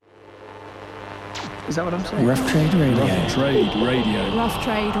Is that what I'm saying? Rough Trade Radio. Rough Trade Radio. Rough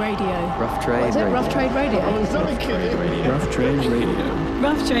Trade Radio. Rough Trade What is it? Radio. Rough Trade Radio. Rough Trade Radio.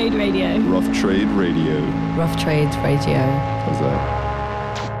 Rough Trade Radio. Rough Trade Radio. Rough Trade Radio. How's that?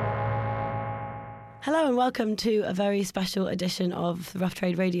 Hello and welcome to a very special edition of the Rough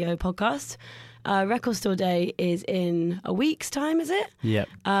Trade Radio podcast. Record Store Day is in a week's time, is it? Yep.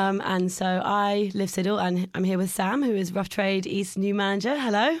 And so I, Liv Siddle, and I'm here with Sam, who is Rough Trade East new manager.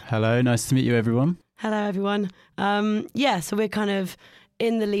 Hello. Hello, nice to meet you, everyone. Hello, everyone. So we're kind of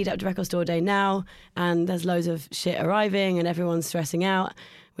in the lead up to Record Store Day now, and there's loads of shit arriving and everyone's stressing out,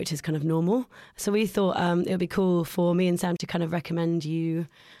 which is kind of normal. So we thought it would be cool for me and Sam to kind of recommend you, I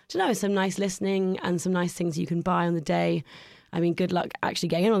don't know, some nice listening and some nice things you can buy on the day. I mean, good luck actually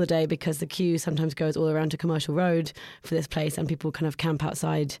getting in on the day because the queue sometimes goes all around to Commercial Road for this place and people kind of camp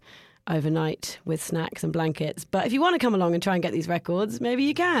outside overnight with snacks and blankets. But if you want to come along and try and get these records, maybe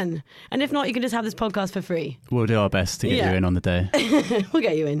you can. And if not, you can just have this podcast for free. We'll do our best to get you in on the day. We'll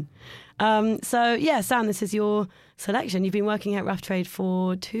get you in. Sam, this is your selection. You've been working at Rough Trade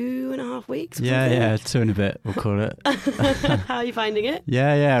for 2.5 weeks? Yeah, 2 and a bit, we'll call it. How are you finding it?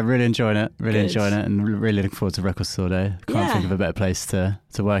 Yeah, really enjoying it. Enjoying it and really looking forward to Record Store Day. Can't think of a better place to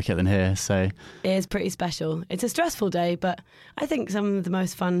work at than here. So it is pretty special. It's a stressful day, but I think some of the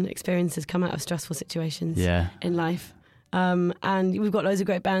most fun experiences come out of stressful situations in life. And we've got loads of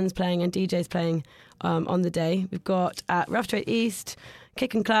great bands playing and DJs playing on the day. We've got at Rough Trade East,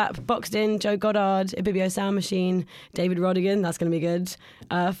 Kick and Clap, Boxed In, Joe Goddard, Ibibio Sound Machine, David Rodigan, that's going to be good,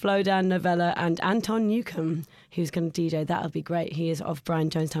 Flowdown Novella, and Anton Newcomb, who's going to DJ. That'll be great. He is of Brian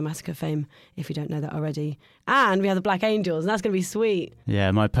Jonestown Massacre fame, if you don't know that already. And we have the Black Angels, and that's going to be sweet.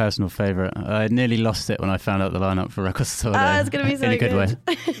 Yeah, my personal favourite. I nearly lost it when I found out the lineup for Record Store Day. It's going to be so in a good way.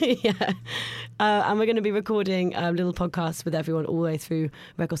 Yeah. And we're going to be recording little podcasts with everyone all the way through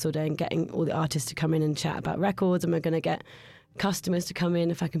Record Store Day and getting all the artists to come in and chat about records, and we're going to get customers to come in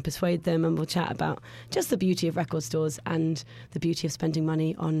if I can persuade them, and we'll chat about just the beauty of record stores and the beauty of spending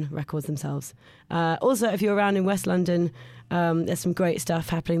money on records themselves. Also, if you're around in West London, there's some great stuff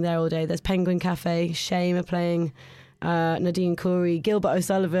happening there all day. There's Penguin Cafe, Shame are playing, Nadine Corey, Gilbert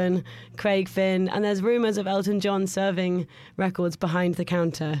O'Sullivan, Craig Finn, and there's rumours of Elton John serving records behind the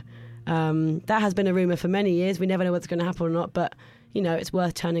counter. That has been a rumour for many years. We never know what's going to happen or not, but you know, it's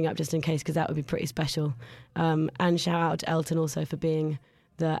worth turning up just in case because that would be pretty special. And shout out to Elton also for being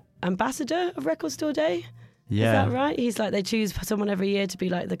the ambassador of Record Store Day. Yeah. Is that right? He's like, they choose someone every year to be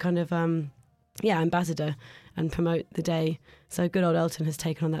like the kind of, ambassador and promote the day. So good old Elton has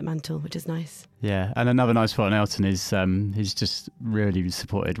taken on that mantle, which is nice. Yeah, and another nice part on Elton is he's just really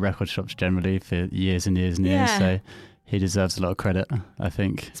supported record shops generally for years and years and years. So he deserves a lot of credit, I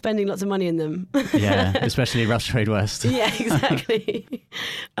think. Spending lots of money in them. Yeah, especially Rough Trade West. Yeah, exactly.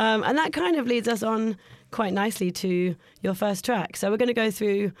 And that kind of leads us on quite nicely to your first track. So we're going to go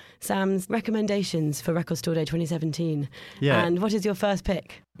through Sam's recommendations for Record Store Day 2017. Yeah. And what is your first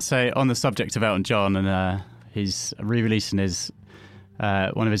pick? So on the subject of Elton John, and he's re-releasing his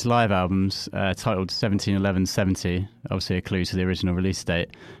one of his live albums titled 17/11/70, obviously a clue to the original release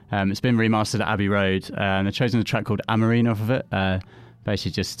date. It's been remastered at Abbey Road, and they've chosen a track called Amarina off of it,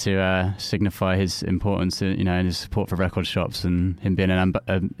 basically just to signify his importance, and his support for record shops, and him being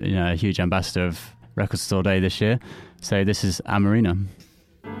a huge ambassador of Record Store Day this year. So this is Amarina.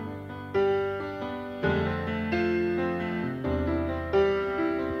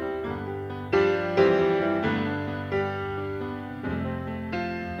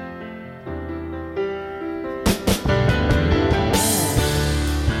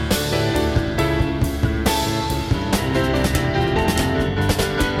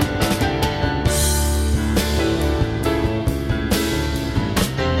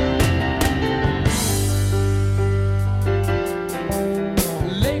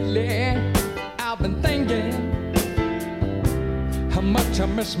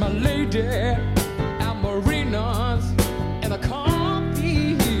 Miss my lady, Amarinas in a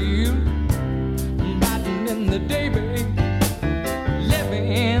cornfield, riding in the day, babe,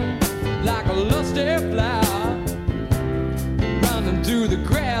 living like a lusty flower, running through the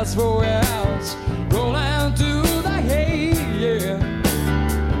grass for hours, rolling through the hay, yeah,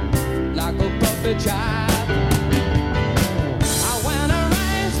 like a puppy child. I went and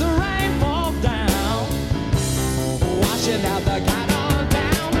raised the rainfall down, washing out the cattle.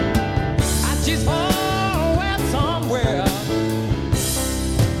 She's far away somewhere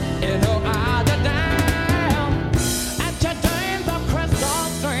in her either down, and she drained the crystal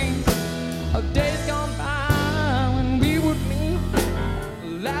streams of days gone by when we would meet,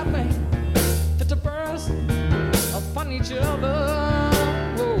 laughing at the burst upon each other.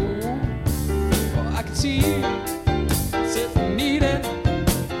 Oh,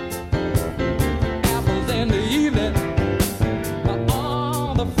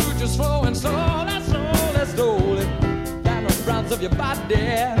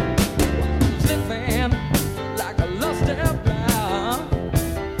 body, slipping like a lusty flower,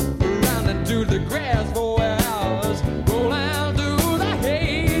 running through the grass for hours, rolling through the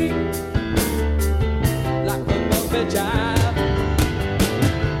hay like a bumpy jive.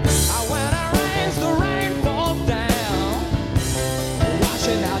 When it rains, the rain falls down,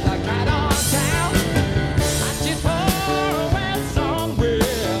 washing out the cat on town. I just far away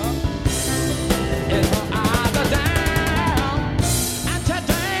somewhere, and her eyes are down, and her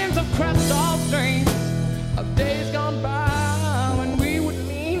dreams of crystal streams of days gone by when we would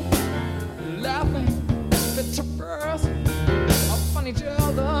meet, laughing at the first of funny each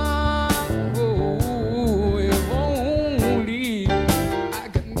other. Oh, if only I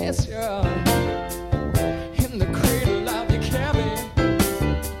could miss you in the cradle of your cabin,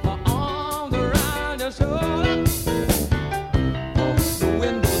 my arms around your shoulder. The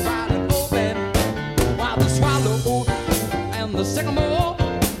windows wide open while the swallow and the sycamore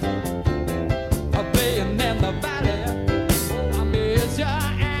are playing in the valley. Oh, I miss you,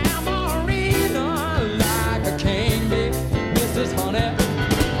 Amarina, like a king, Mrs. Honey.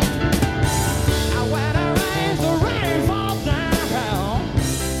 When it rains, the rain falls down,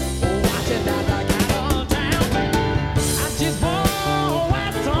 watching out the cat on town. I just want away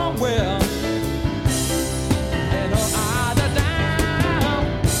somewhere, and her eyes are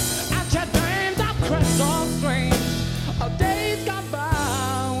down, and she dreams of crystal streams of days gone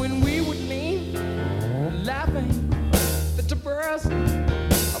by when we would meet, laughing at the birds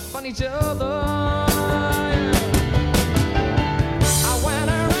upon each other. When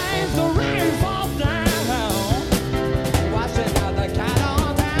it rains, the rain falls down, washing out the cat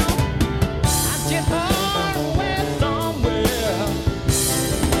on town. I just far away somewhere,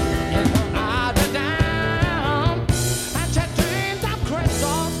 and her eyes are down, and she dreams of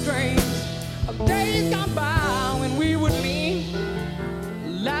crystal streams of days gone by when we would meet,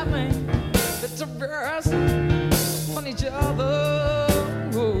 laughing at the birds upon each other.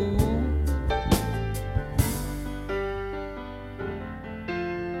 Oh.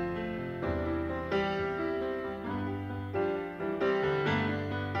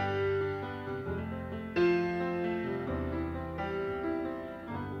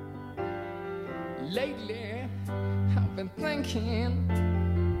 Lately, I've been thinking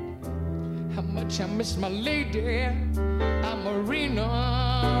how much I miss my lady. I'm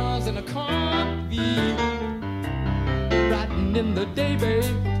marinas in a cornfield, riding in the day, babe,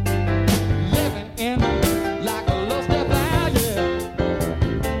 living in like a lusty valley,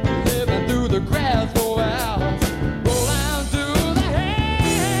 living through the grass for hours, rolling through the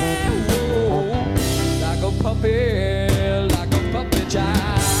hay, oh, like a puppy child.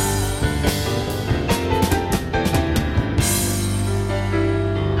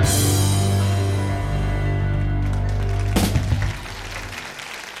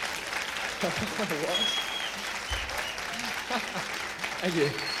 Thank you.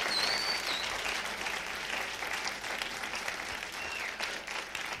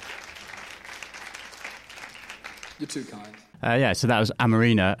 You're too kind. Yeah, so that was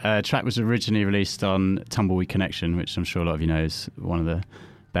Amarina. Track was originally released on Tumbleweed Connection, which I'm sure a lot of you know is one of the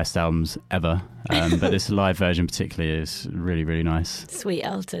best albums ever. But this live version particularly is really, really nice. Sweet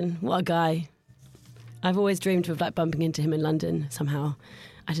Elton, what a guy. I've always dreamed of like bumping into him in London somehow.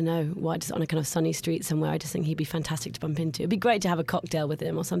 I don't know, why, just on a kind of sunny street somewhere. I just think he'd be fantastic to bump into. It'd be great to have a cocktail with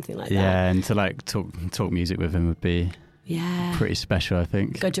him or something like that. Yeah, and to like talk music with him would be pretty special, I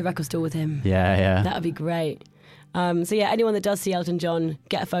think. Go to a record store with him. Yeah. That would be great. So yeah, anyone that does see Elton John,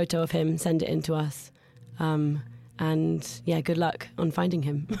 get a photo of him, send it in to us. And yeah, good luck on finding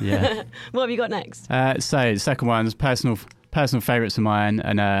him. Yeah. What have you got next? So the second one is personal favourites of mine,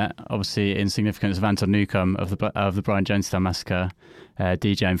 and obviously in significance of Anton Newcombe of the Brian Jonestown Massacre,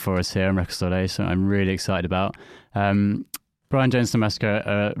 DJing for us here on Record Store Day, so I'm really excited about. Brian Jonestown Massacre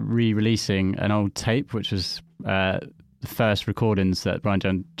are re-releasing an old tape, which was the first recordings that Brian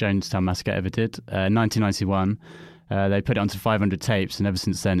Jonestown Massacre ever did, 1991. They put it onto 500 tapes, and ever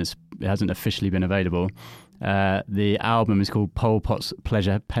since then it hasn't officially been available. The album is called Pol Pot's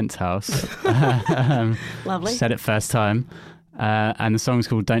Pleasure Penthouse. Lovely. Said it first time. And the song's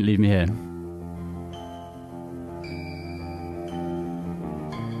called Don't Leave Me Here.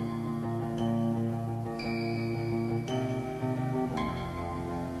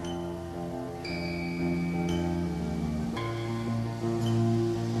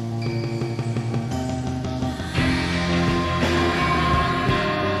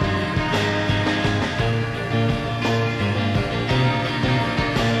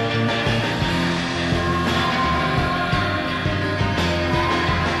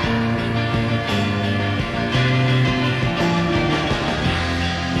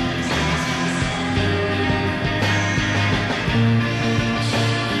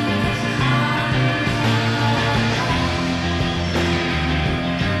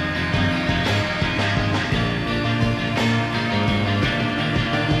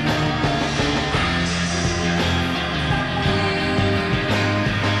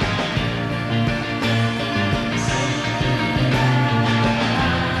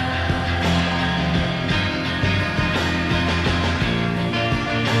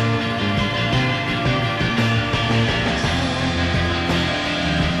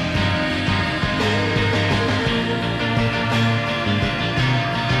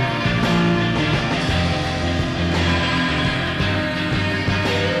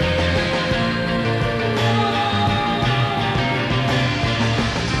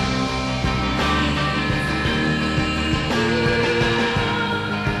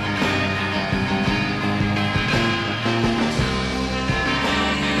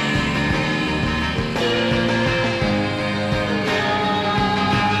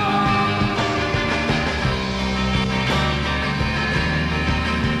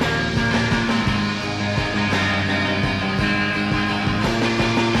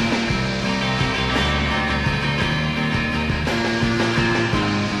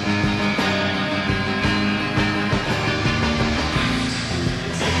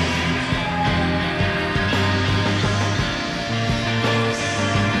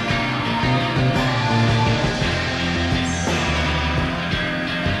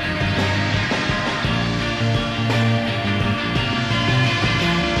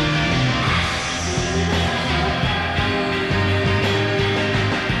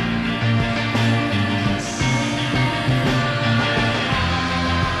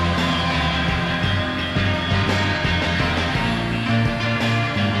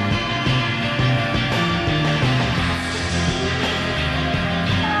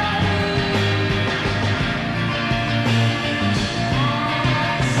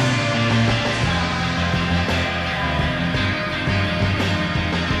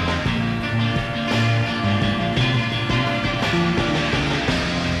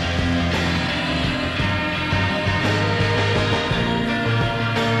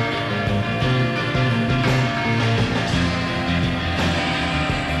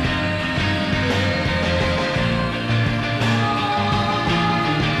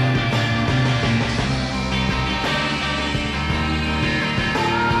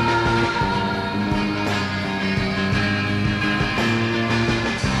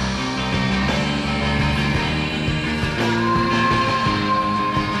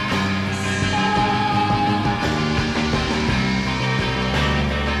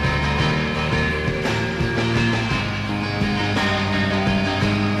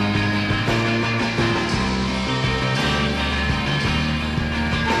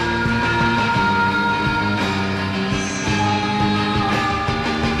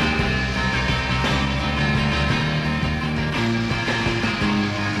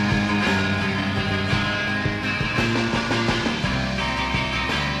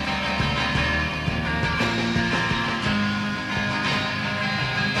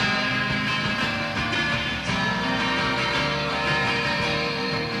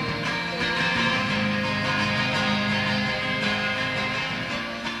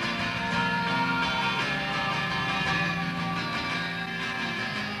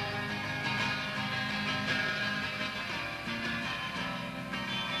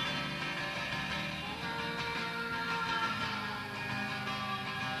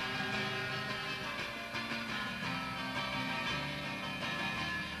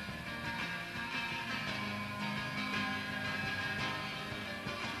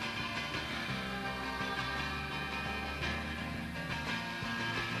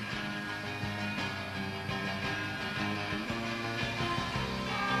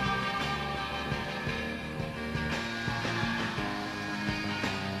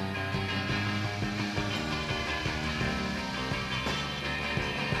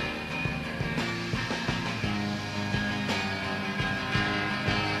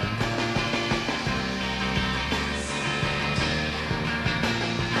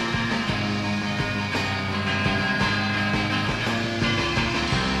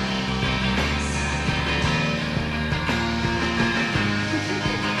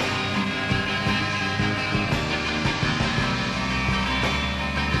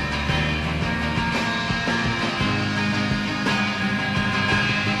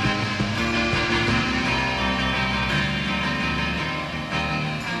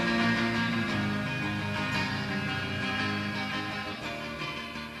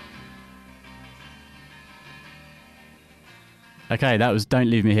 Okay, that was Don't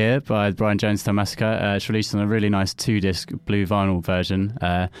Leave Me Here by Brian Jonestown Massacre. It's released on a really nice 2-disc blue vinyl version,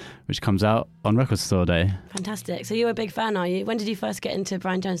 which comes out on Record Store Day. Fantastic. So you're a big fan, are you? When did you first get into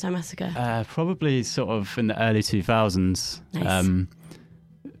Brian Jonestown Massacre? Probably sort of in the early 2000s. Nice.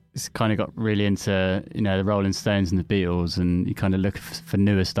 It's kind of got really into, the Rolling Stones and the Beatles, and you kind of look for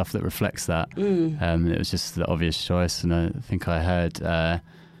newer stuff that reflects that. It was just the obvious choice, and I think I heard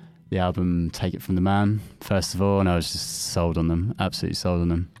the album Take It From The Man first of all, and I was just sold on them, absolutely sold on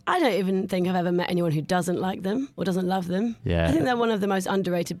them. I don't even think I've ever met anyone who doesn't like them or doesn't love them. Yeah. I think they're one of the most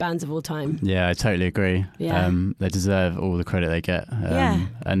underrated bands of all time. Yeah, I totally agree. Yeah. They deserve all the credit they get. Yeah.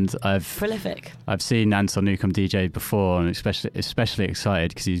 And Prolific. I've seen Anton Newcombe DJ before, and especially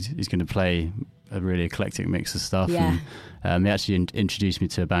excited because he's going to play a really eclectic mix of stuff. Yeah. And, he actually introduced me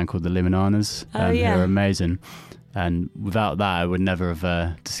to a band called the Limonannas, who are amazing. And without that, I would never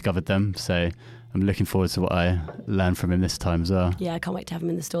have discovered them. So I'm looking forward to what I learn from him this time as well. Yeah, I can't wait to have him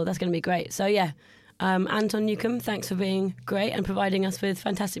in the store. That's going to be great. So yeah, Anton Newcombe, thanks for being great and providing us with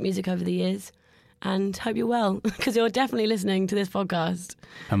fantastic music over the years. And hope you're well, because you're definitely listening to this podcast.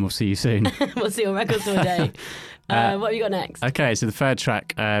 And we'll see you soon. We'll see you on Record Store Day. What have you got next? Okay, so the third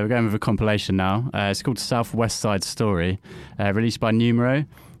track, we're going with a compilation now. It's called Southwest Side Story, released by Numero.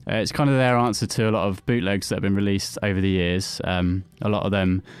 It's kind of their answer to a lot of bootlegs that have been released over the years, a lot of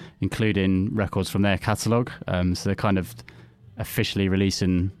them including records from their catalogue. So they're kind of officially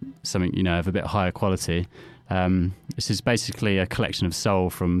releasing something, of a bit higher quality. This is basically a collection of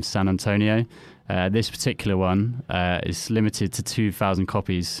soul from San Antonio. This particular one is limited to 2,000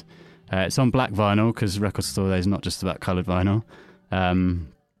 copies. It's on black vinyl because Record Store Day is not just about coloured vinyl. And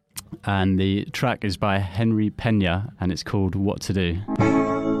the track is by Henry Pena, and it's called What to Do.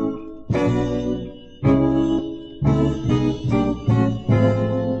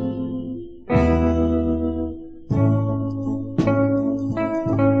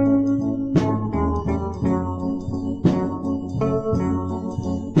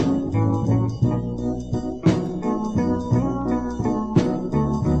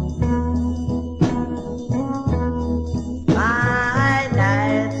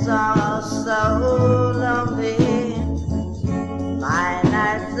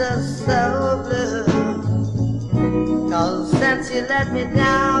 You let me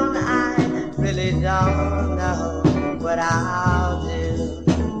down, I really don't know what I'll do.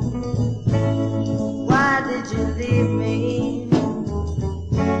 Why did you leave me?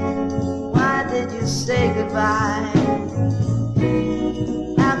 Why did you say goodbye?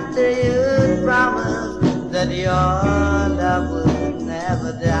 After you promised that your love would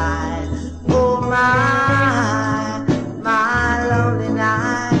never die. Oh my lonely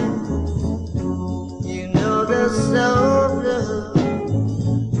night. You know the so blue.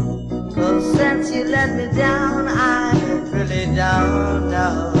 Since you let me down, I really don't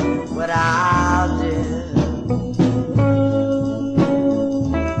know what I'll do.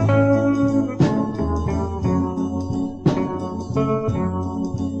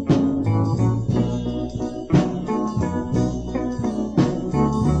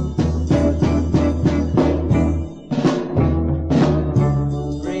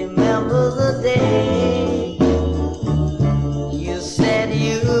 Remember the day you said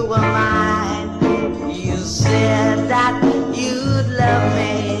you were mine. You said that you'd love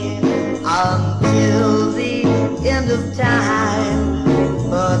me until the end of time.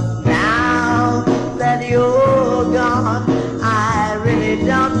 But now that you're gone, I really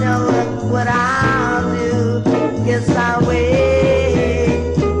don't know what I'll do. Guess I'll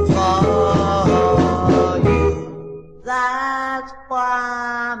wait for you. That's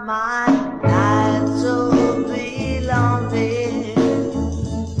why my nights will be lonely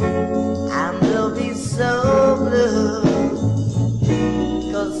and they'll be so blue.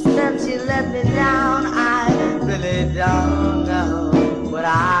 'Cause since you let me down, I really don't know what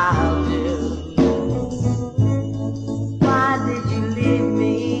I'll do. Why did you leave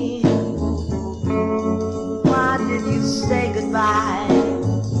me? Why did you say goodbye?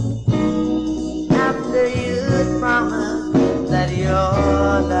 After you'd promised that your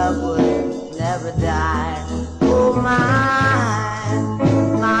love would never die. Oh my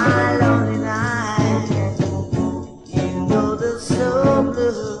lonely night. You know the so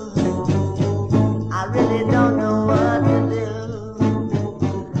blue. I really don't know what to do.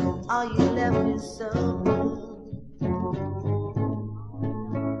 All you left is so blue.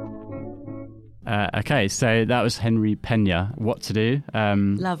 Okay, so that was Henry Pena, What to Do.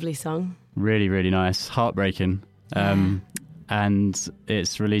 Lovely song. Really, really nice. Heartbreaking. And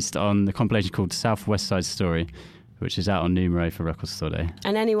it's released on the compilation called Southwest Side Story, which is out on Numero for Record Store Day.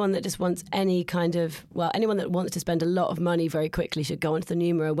 And anyone that just wants anyone that wants to spend a lot of money very quickly should go onto the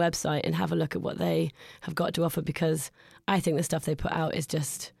Numero website and have a look at what they have got to offer, because I think the stuff they put out is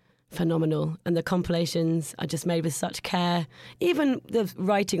just phenomenal, and the compilations are just made with such care. Even the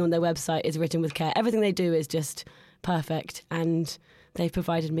writing on their website is written with care. Everything they do is just perfect, and they've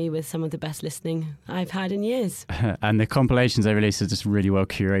provided me with some of the best listening I've had in years. And the compilations they release are just really well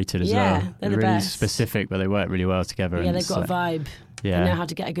curated as well. They're the really best. Specific, but they work really well together. Yeah, and they've it's got a vibe. Yeah. They know how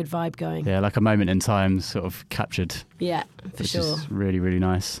to get a good vibe going. Yeah, like a moment in time sort of captured. Yeah, for which sure. is really, really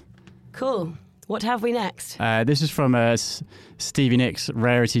nice. Cool. What have we next? This is from Stevie Nicks'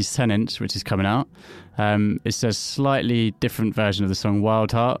 Rarities 10-inch, which is coming out. It's a slightly different version of the song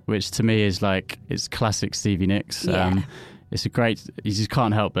Wild Heart, which to me is like, it's classic Stevie Nicks. Yeah. It's a great, you just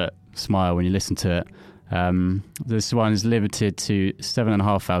can't help but smile when you listen to it. This one is limited to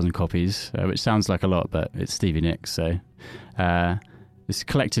 7,500 copies, which sounds like a lot, but it's Stevie Nicks. So it's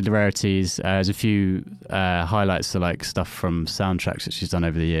collected rarities. There's a few highlights to like stuff from soundtracks that she's done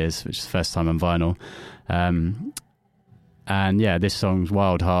over the years, which is the first time on vinyl. And yeah, this song's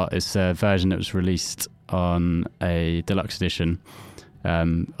Wild Heart is a version that was released on a deluxe edition,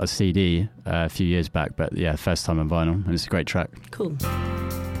 a CD a few years back, but yeah, first time on vinyl, and it's a great track. Cool.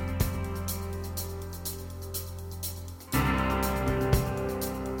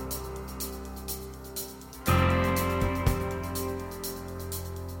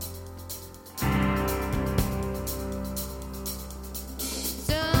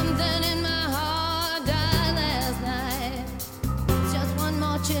 Something in my heart died last night. Just one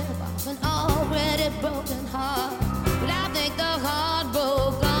more chip off an already broken heart. But I think the heart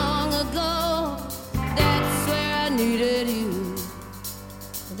broke long ago. That's where I needed you.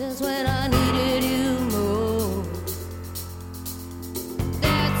 That's when I needed you more.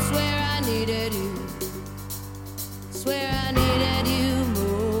 That's where I needed you. That's where I needed you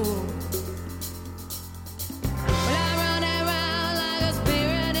more. Well, I run around like a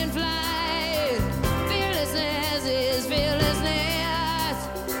spirit in flight. Fearlessness is fearlessness.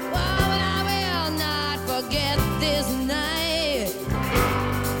 Oh, but I will not forget this night.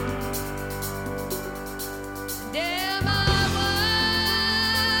 Damn, I was.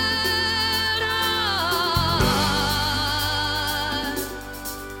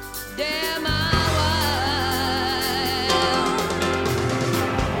 Damn, I was.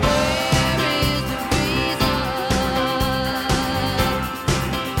 Where is the reason?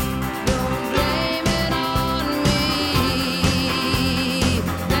 Don't blame it on me.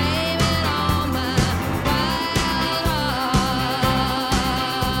 Blame it on my wild heart.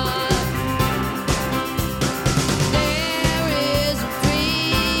 There is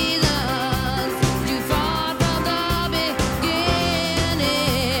reasons you fought from the beginning,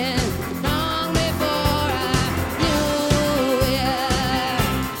 long before I knew you.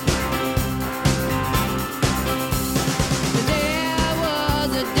 There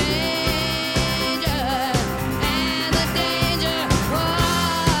was a danger, and the danger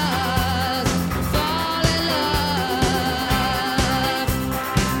was fall in love.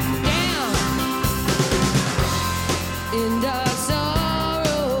 Down in dark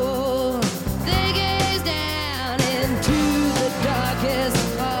sorrow, they gaze down into the darkest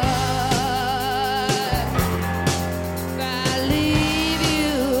heart. If I leave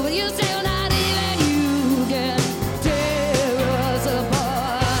you, but you still not even you can tear us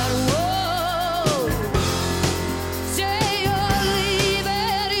apart. Whoa. Say you're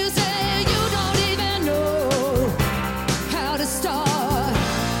leaving, you say you don't even know how to start,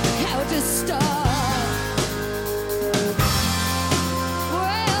 how to start.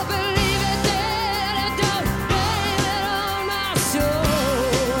 Well, believe it then, and don't blame it on my soul.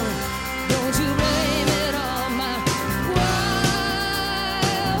 Don't you blame it on my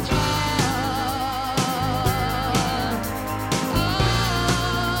wild heart.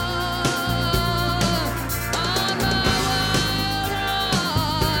 On my wild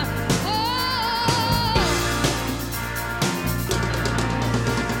heart.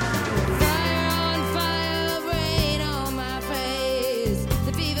 Fire on fire, rain on my face.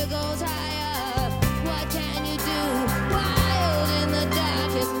 The fever goes higher. What can you do? Wild in the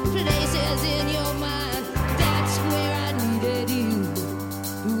darkest places in your mind. That's where I needed you.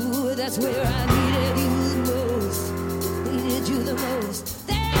 Ooh, that's where I needed you the most. Needed you the most.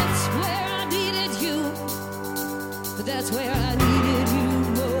 That's where I needed you. But that's where I needed you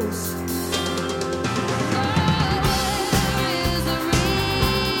most. Where is the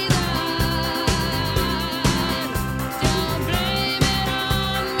reason? Don't blame it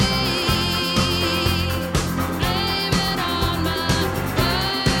on me. Blame it on my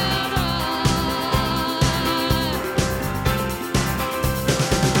wild heart.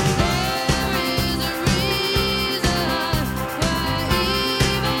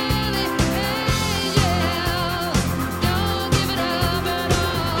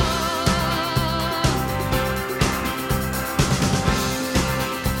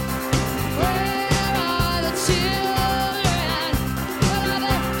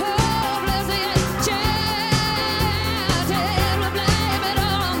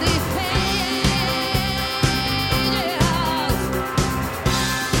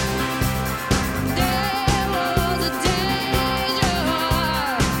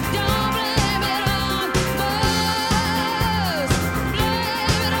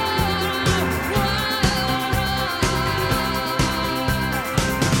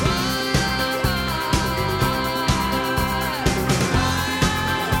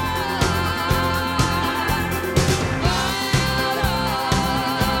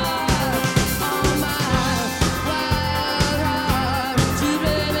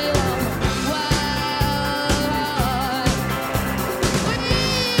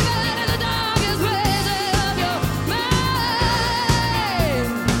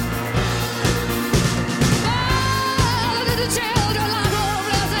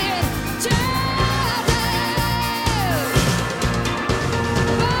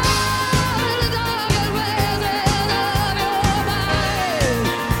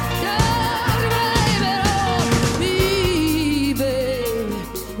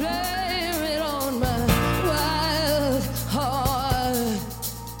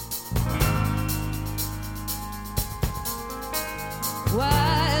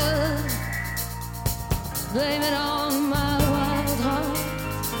 Blame it on my wild heart.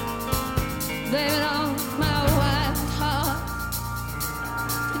 Blame it on my wild heart.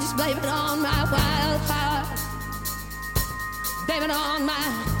 Just blame it on my wild heart. Blame it on my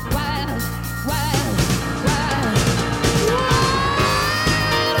wild, wild, wild, wild.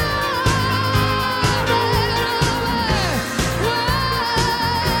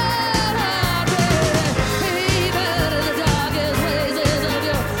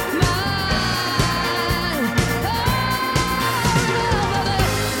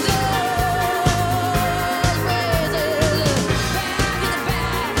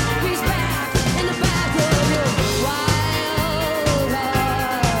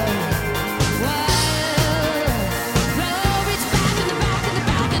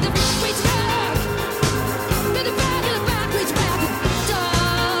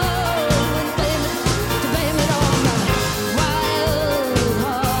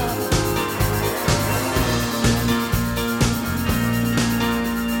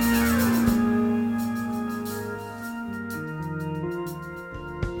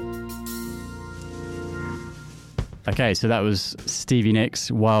 Okay, so that was Stevie Nicks'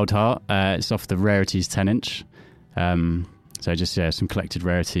 Wild Heart. It's off the Rarities 10-inch. So just some collected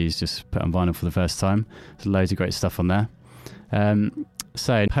rarities, just put on vinyl for the first time. There's loads of great stuff on there.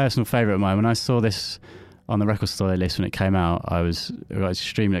 So personal favourite of mine, when I saw this on the record store list when it came out, I got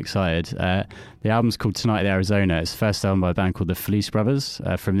extremely excited. The album's called Tonight at the Arizona. It's the first album by a band called the Felice Brothers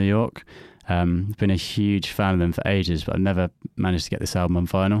from New York. Been a huge fan of them for ages, but I've never managed to get this album on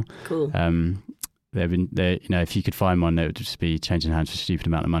vinyl. Cool. If you could find one, it would just be changing hands for a stupid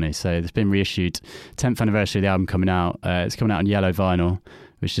amount of money. So it's been reissued. 10th anniversary of the album coming out. It's coming out on yellow vinyl,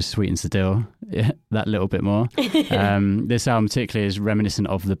 which just sweetens the deal that little bit more. This album particularly is reminiscent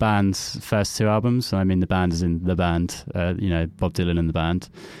of the band's first two albums. I mean, the band is in the band, Bob Dylan and the band.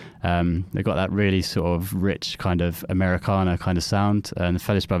 They've got that really sort of rich kind of Americana kind of sound, and the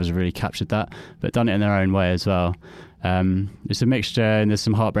Felice Brothers have really captured that, but done it in their own way as well. It's a mixture, and there's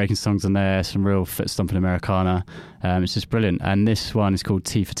some heartbreaking songs on there, some real foot-stomping Americana. It's just brilliant, and this one is called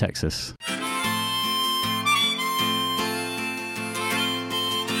T for Texas.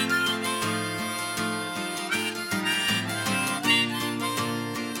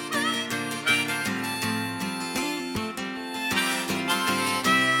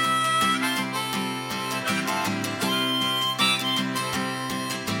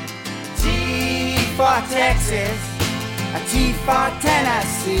 For Texas, a T for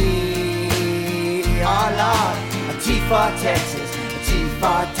Tennessee. Oh Lord, a T for Texas, a T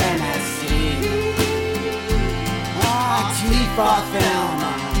for Tennessee. Oh, a T for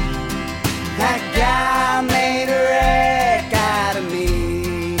Thelma. That guy made a wreck out of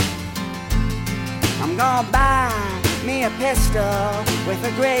me. I'm gonna buy me a pistol with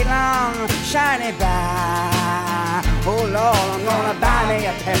a great long shiny bar. Oh Lord, I'm gonna buy me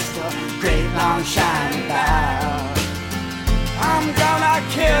a pistol, great long shiny barrel. I'm gonna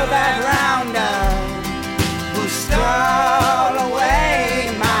kill that rounder who stole away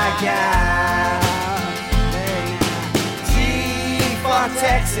my gal. T for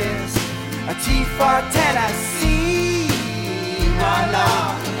Texas, a T for Tennessee. My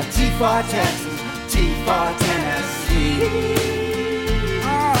Lord, a T for Texas, T for Tennessee.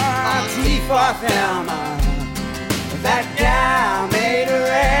 Oh, a T for Thelma. That guy made a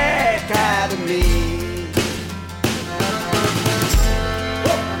wreck out of me.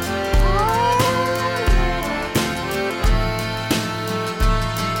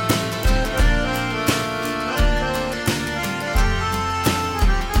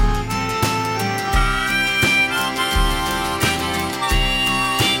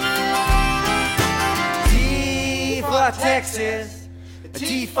 T for Texas, a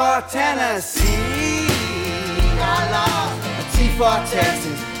T for Tennessee. A T for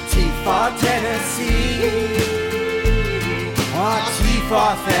Texas, T for Tennessee. Oh, T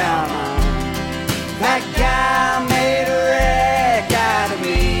for Thelma. That guy made a wreck out of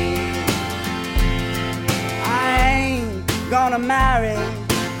me. I ain't gonna marry,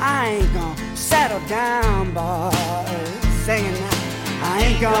 I ain't gonna settle down, boys. Singing that. I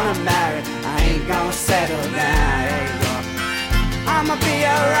ain't gonna marry, I ain't gonna settle down. I'ma be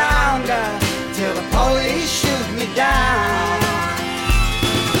around her till the police shoot me down.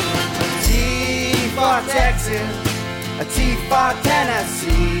 A T for Texas, a T for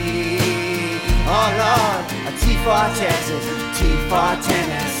Tennessee. Oh Lord, a T for Texas, T for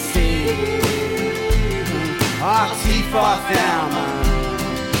Tennessee. Oh, T for Thelma.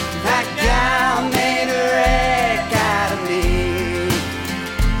 That gal made a wreck out of me.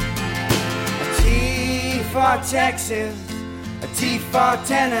 A T for Texas, a T for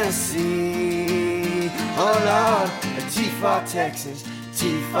Tennessee. Oh Lord, T for Texas,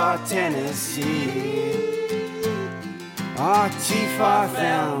 T for Tennessee. Oh, T for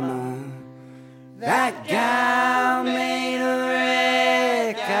Thelma. That gal made a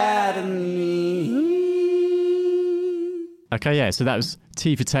wreck out of me. Okay, yeah, so that was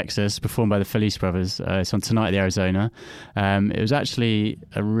T for Texas, performed by the Felice Brothers. It's on Tonight at the Arizona. It was actually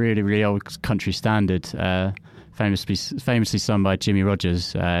a really, really old country standard, famously sung by Jimmy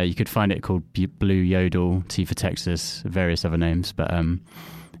Rogers. You could find it called Blue Yodel, T for Texas, various other names, but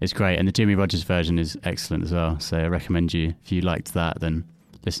it's great. And the Jimmy Rogers version is excellent as well. So I recommend you, if you liked that, then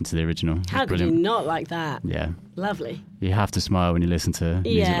listen to the original. It's How could brilliant. you not like that? Yeah. Lovely. You have to smile when you listen to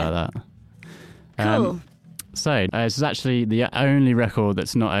music Yeah. like that. Cool. So this is actually the only record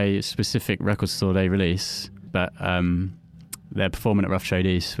that's not a specific Record Store Day release, but they're performing at Rough Trade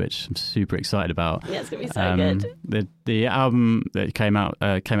East, which I'm super excited about. Yeah, it's going to be so good. The album that came out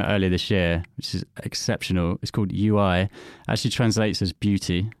earlier this year, which is exceptional, it's called UI. Actually translates as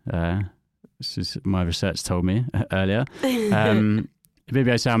beauty. This is my research told me earlier.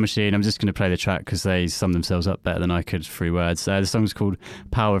 BBO Sound Machine, I'm just going to play the track because they sum themselves up better than I could through words. The song's called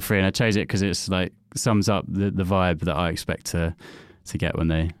Power Free, and I chose it because it's like sums up the vibe that I expect to get when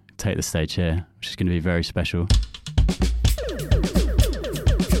they take the stage here, which is going to be very special.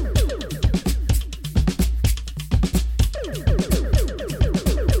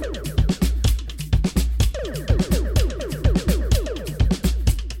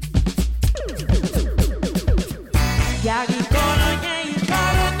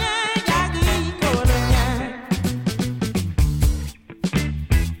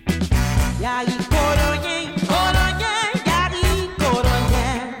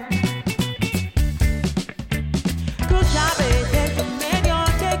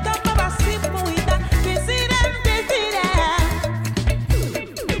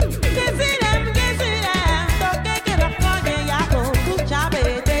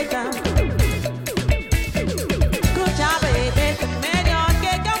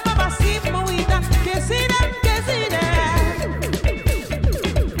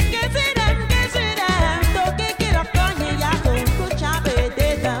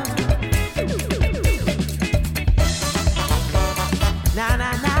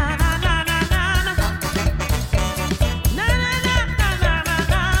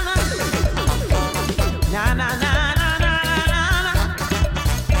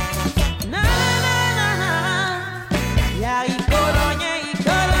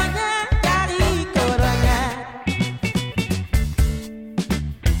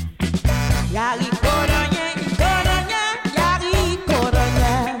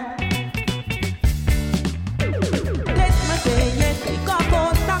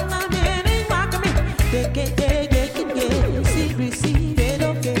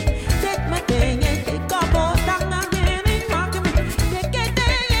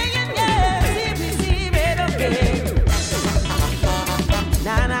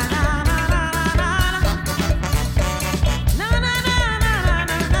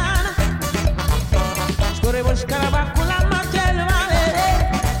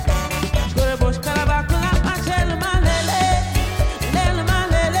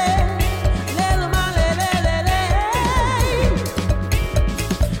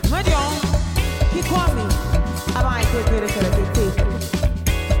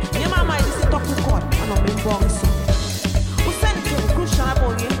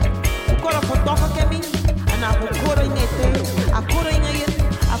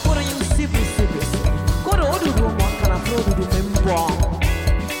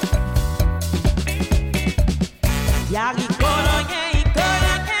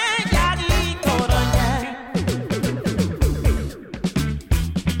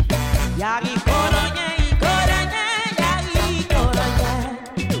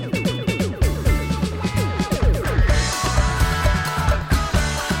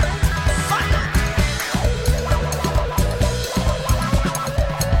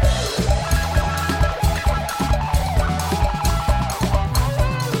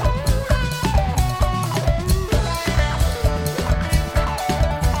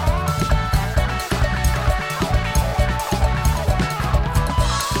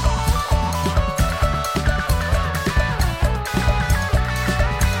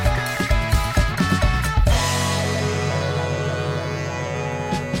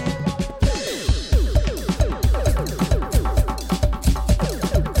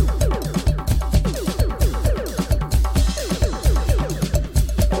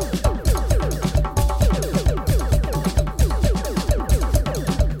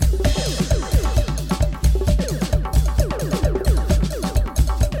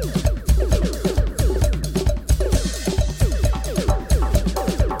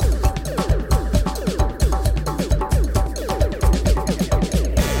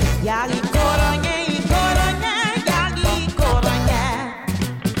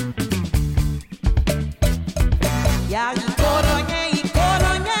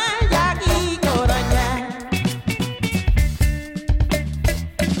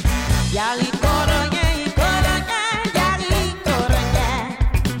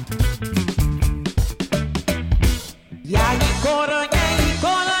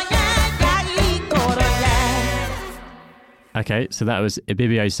 Okay, so that was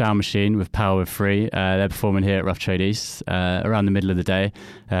Ibibio Sound Machine with Power of Free. They're performing here at Rough Trade East around the middle of the day.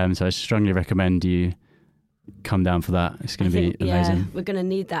 So I strongly recommend you come down for that. It's going to be amazing. Yeah, we're going to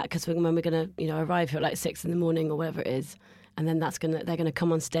need that because when we're going to arrive here at like 6 a.m. or whatever it is, and then they're going to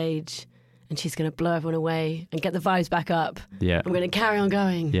come on stage and she's going to blow everyone away and get the vibes back up. Yeah. We're going to carry on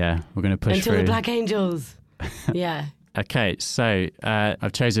going. Yeah, we're going to push until through. the Black Angels. Yeah. Okay, so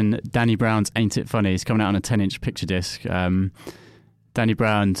I've chosen Danny Brown's Ain't It Funny. It's coming out on a 10-inch picture disc. Danny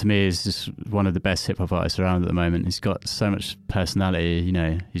Brown, to me, is just one of the best hip-hop artists around at the moment. He's got so much personality,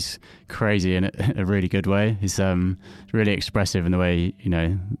 he's crazy in a really good way. He's really expressive in the way,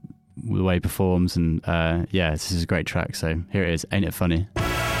 the way he performs. And this is a great track. So here it is, Ain't It Funny.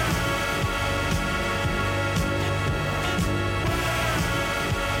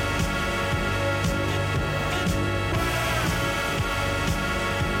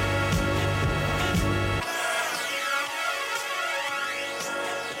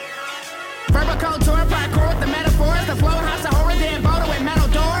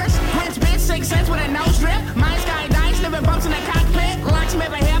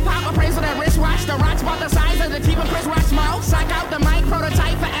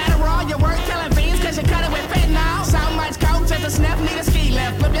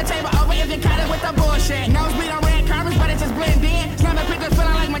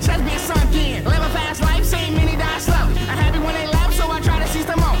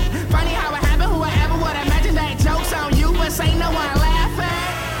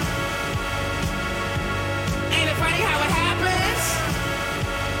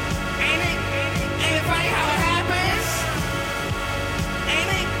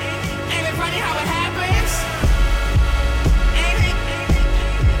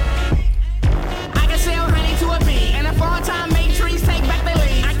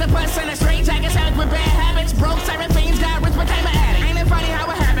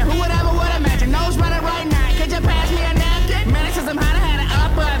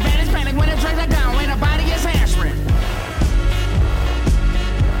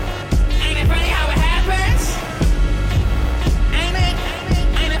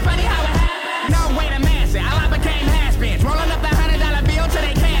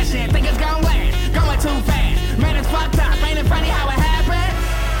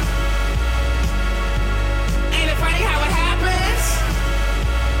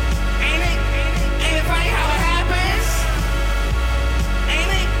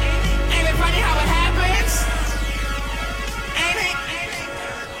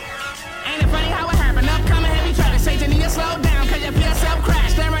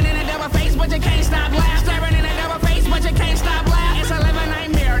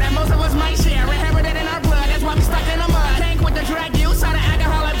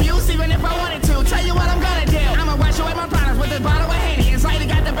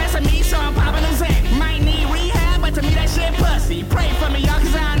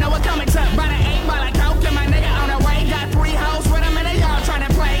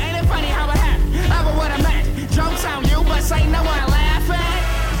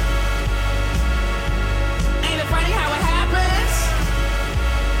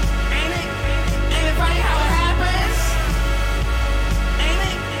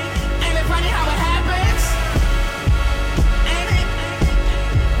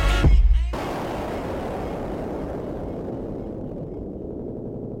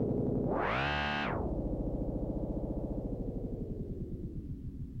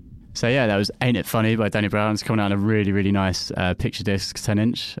 So yeah, that was Ain't It Funny by Danny Brown. It's coming out on a really, really nice picture disc,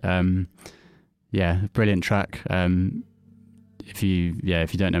 10-inch. Brilliant track. If you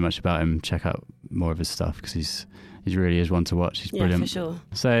don't know much about him, check out more of his stuff because he's really is one to watch. He's brilliant. Yeah, for sure.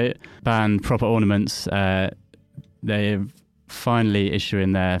 So band Proper Ornaments, they're finally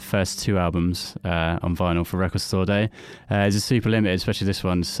issuing their first 2 albums on vinyl for Record Store Day. It's a super limited, especially this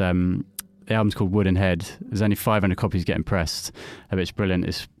one. The album's called Wooden Head. There's only 500 copies getting pressed, but it's brilliant.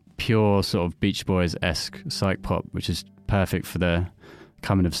 It's pure sort of Beach Boys-esque psych pop, which is perfect for the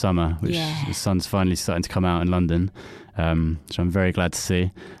coming of summer, which the sun's finally starting to come out in London, which I'm very glad to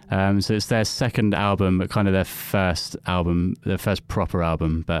see. So it's their second album, but kind of their first proper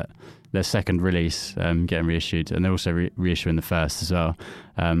album, but their second release, getting reissued, and they're also reissuing the first as well.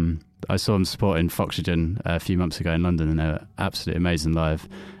 I saw them supporting Foxygen a few months ago in London, and they were absolutely amazing live.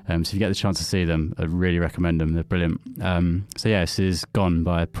 So if you get the chance to see them, I really recommend them. They're brilliant. This is Gone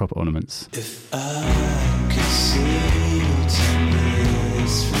by Proper Ornaments. If I could see 10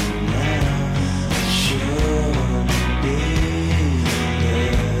 years from now,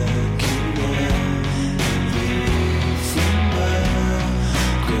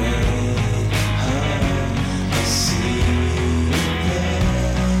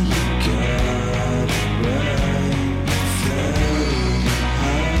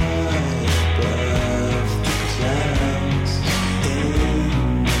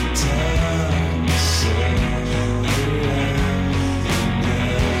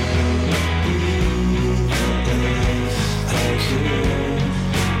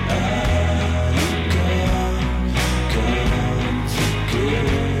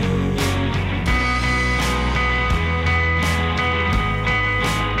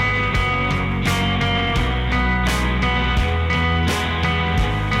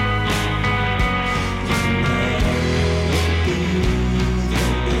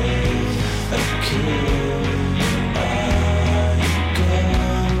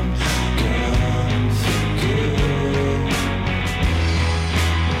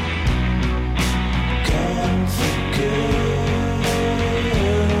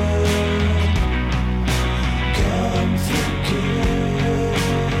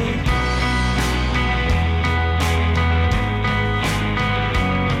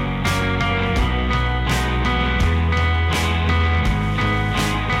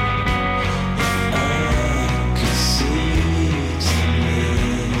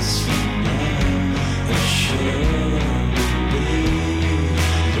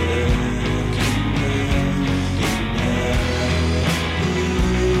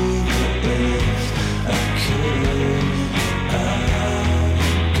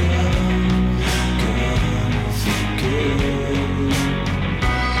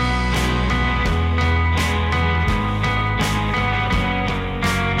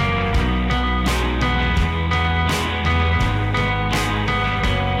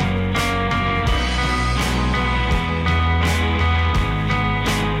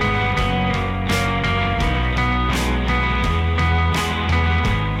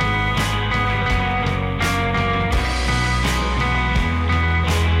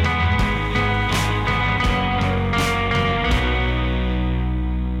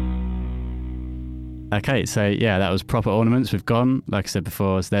 Okay, so yeah, that was Proper Ornaments with Gone. Like I said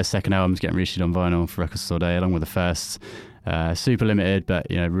before, it's their second album's getting reissued on vinyl for Record Store Day, along with the first. Super limited, but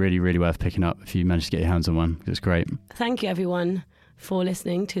really, really worth picking up if you manage to get your hands on one. It's great. Thank you, everyone, for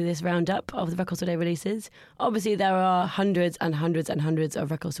listening to this roundup of the Record Store Day releases. Obviously, there are hundreds and hundreds and hundreds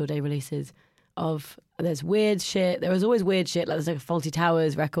of Record Store Day releases. There's weird shit. There was always weird shit. Like there's like a Faulty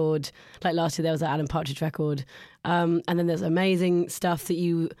Towers record. Like last year there was an Alan Partridge record. And then there's amazing stuff that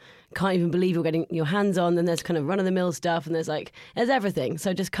you can't even believe you're getting your hands on. Then there's kind of run-of-the-mill stuff, and there's everything.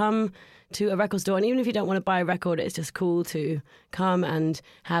 So just come to a record store, and even if you don't want to buy a record, it's just cool to come and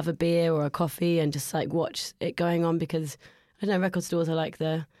have a beer or a coffee and just like watch it going on, because I don't know, record stores are like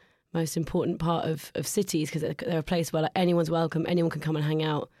the most important part of cities, because they're a place where like anyone's welcome, anyone can come and hang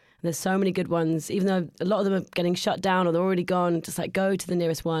out. And there's so many good ones, even though a lot of them are getting shut down or they're already gone. Just like go to the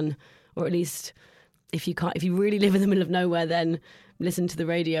nearest one, or at least if you really live in the middle of nowhere, then listen to the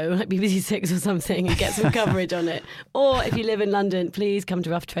radio, like BBC Six or something, and get some coverage on it. Or if you live in London, please come to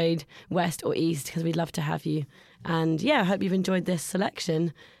Rough Trade, West or East, because we'd love to have you. And yeah, I hope you've enjoyed this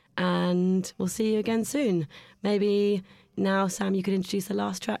selection, and we'll see you again soon. Maybe now, Sam, you could introduce the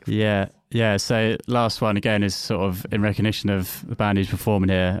last track. Yeah. So last one again is sort of in recognition of the band who's performing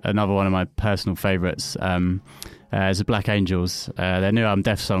here. Another one of my personal favourites is the Black Angels. Their new album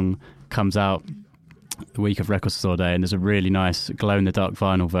Death Song comes out the week of Record Store Day, and there's a really nice glow-in-the-dark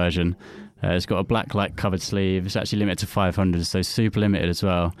vinyl version. It's got a black light covered sleeve. It's actually limited to 500, so super limited as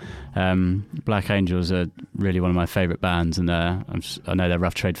well. Black Angels are really one of my favourite bands, and I know they're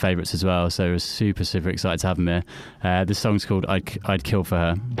Rough Trade favourites as well, so I was super excited to have them here. This song's called I'd Kill For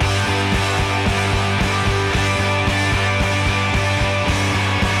Her.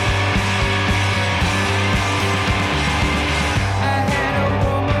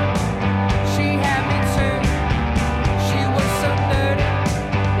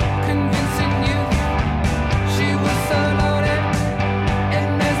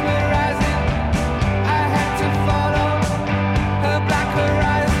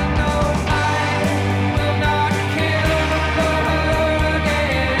 Horizon, no, I will not kill her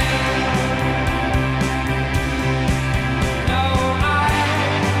again.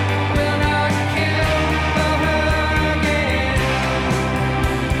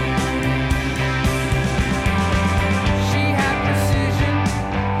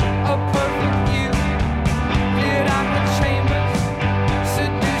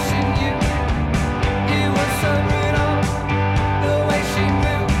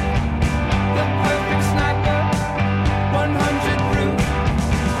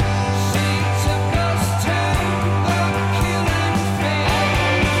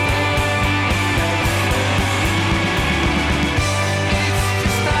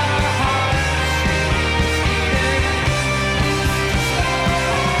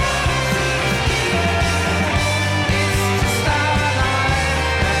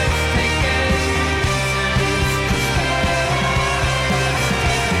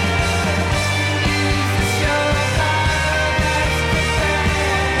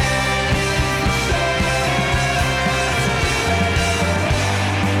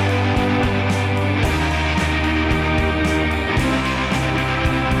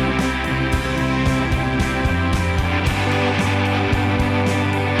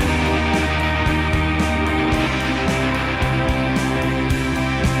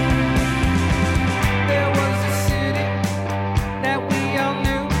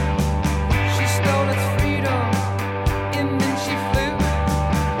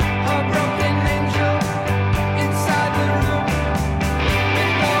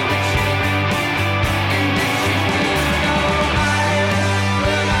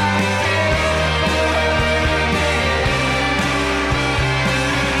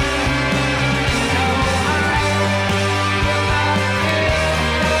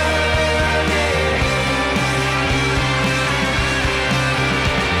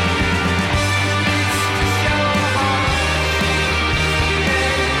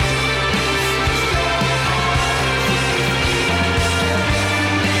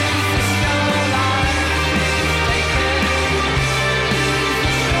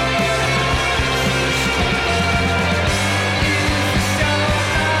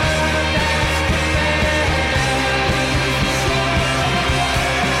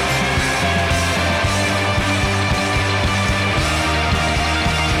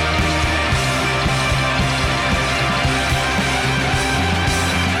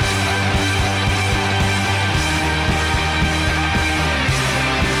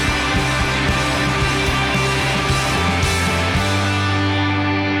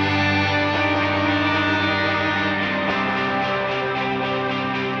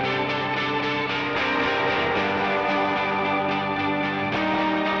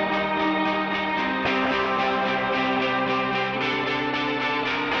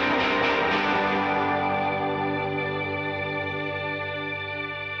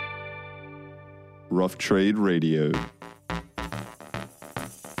 Rough Trade Radio.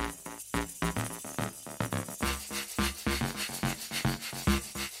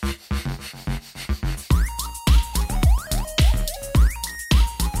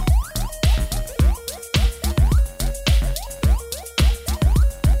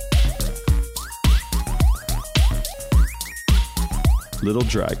 Little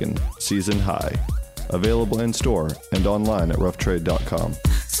Dragon, Season High. Available in store and online at roughtrade.com.